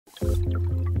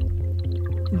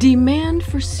Demand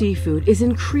for seafood is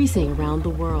increasing around the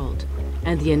world,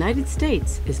 and the United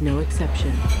States is no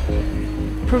exception.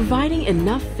 Providing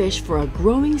enough fish for a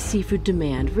growing seafood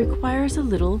demand requires a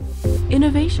little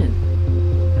innovation.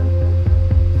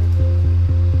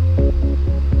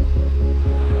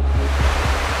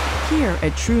 Here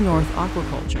at True North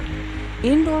Aquaculture,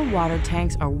 indoor water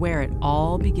tanks are where it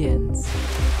all begins.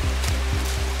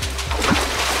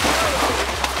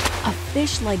 A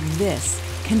fish like this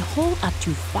can hold up to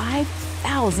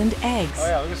 5,000 eggs. Oh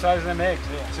yeah, look at the size of them eggs.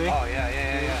 Yeah, see? Oh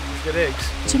yeah. Good eggs.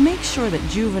 To make sure that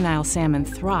juvenile salmon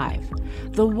thrive,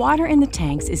 the water in the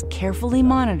tanks is carefully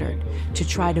monitored to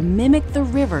try to mimic the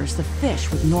rivers the fish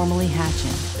would normally hatch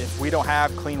in. If we don't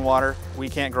have clean water, we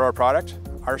can't grow our product.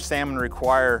 Our salmon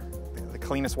require the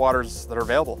cleanest waters that are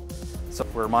available. So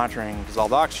we're monitoring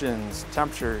dissolved oxygens,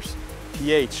 temperatures,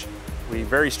 pH. We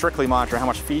very strictly monitor how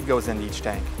much feed goes into each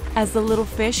tank. As the little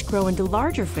fish grow into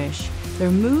larger fish, they're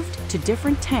moved to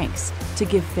different tanks to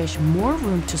give fish more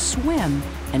room to swim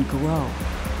and grow.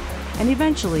 And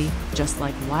eventually, just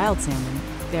like wild salmon,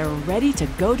 they're ready to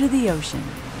go to the ocean.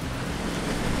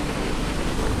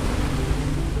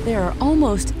 There are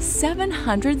almost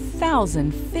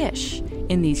 700,000 fish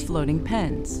in these floating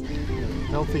pens.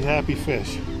 Healthy, happy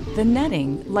fish. The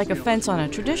netting, like a fence on a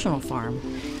traditional farm,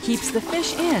 keeps the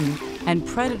fish in and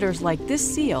predators like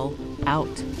this seal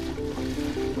out.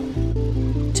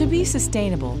 To be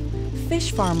sustainable,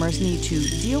 fish farmers need to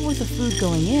deal with the food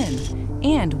going in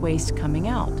and waste coming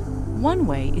out. One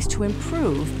way is to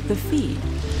improve the feed.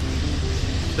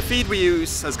 The feed we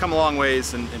use has come a long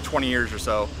ways in 20 years or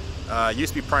so. It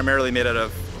used to be primarily made out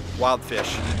of wild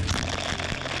fish.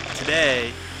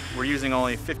 Today, we're using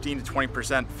only 15 to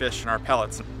 20% fish in our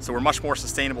pellets, so we're much more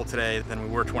sustainable today than we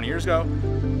were 20 years ago.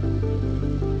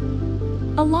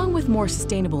 Along with more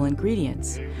sustainable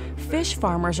ingredients, fish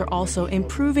farmers are also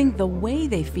improving the way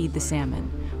they feed the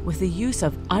salmon with the use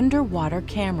of underwater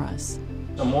cameras.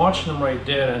 I'm watching them right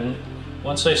there, and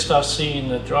once I start seeing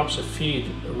the drops of feed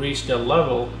reach their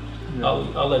level,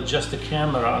 I'll adjust the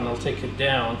camera and I'll take it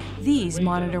down. These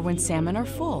monitor when salmon are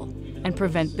full and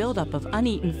prevent buildup of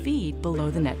uneaten feed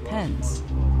below the net pens.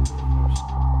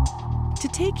 To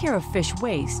take care of fish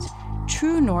waste,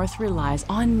 True North relies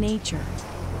on nature.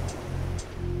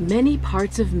 Many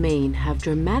parts of Maine have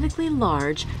dramatically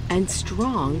large and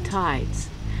strong tides,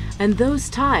 and those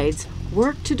tides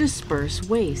work to disperse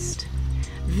waste.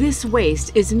 This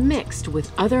waste is mixed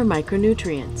with other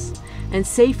micronutrients and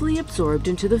safely absorbed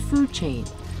into the food chain,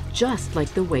 just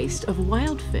like the waste of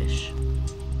wild fish.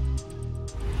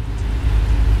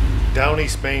 Down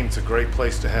East Maine's a great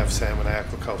place to have salmon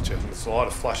aquaculture. There's a lot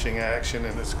of flushing action,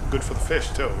 and it's good for the fish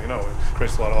too. You know, it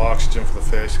creates a lot of oxygen for the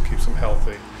fish, it keeps them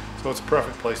healthy. So it's a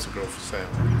perfect place to grow for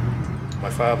salmon. My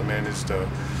father managed a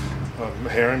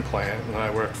herring plant, and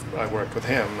I worked with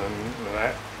him,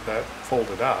 and that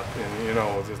folded up, and you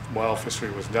know, the wild fishery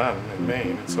was done in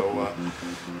Maine, and so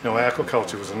you know,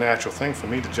 aquaculture was a natural thing for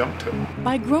me to jump to.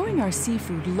 By growing our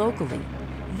seafood locally,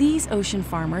 these ocean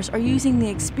farmers are using the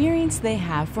experience they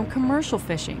have from commercial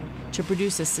fishing to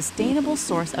produce a sustainable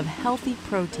source of healthy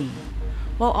protein,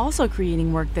 while also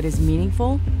creating work that is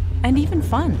meaningful and even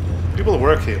fun. People that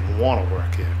work here want to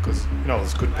work here because, you know,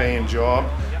 it's a good paying job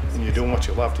and you're doing what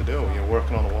you love to do. You're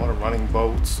working on the water, running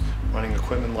boats, running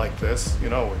equipment like this. You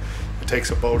know, it takes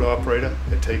a boat operator,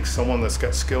 it takes someone that's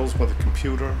got skills with a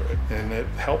computer, and it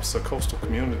helps the coastal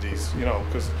communities, you know,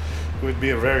 because it would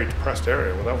be a very depressed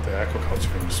area without the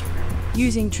aquaculture industry.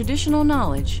 Using traditional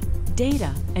knowledge,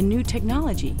 data, and new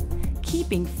technology,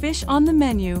 keeping fish on the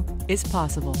menu is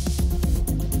possible.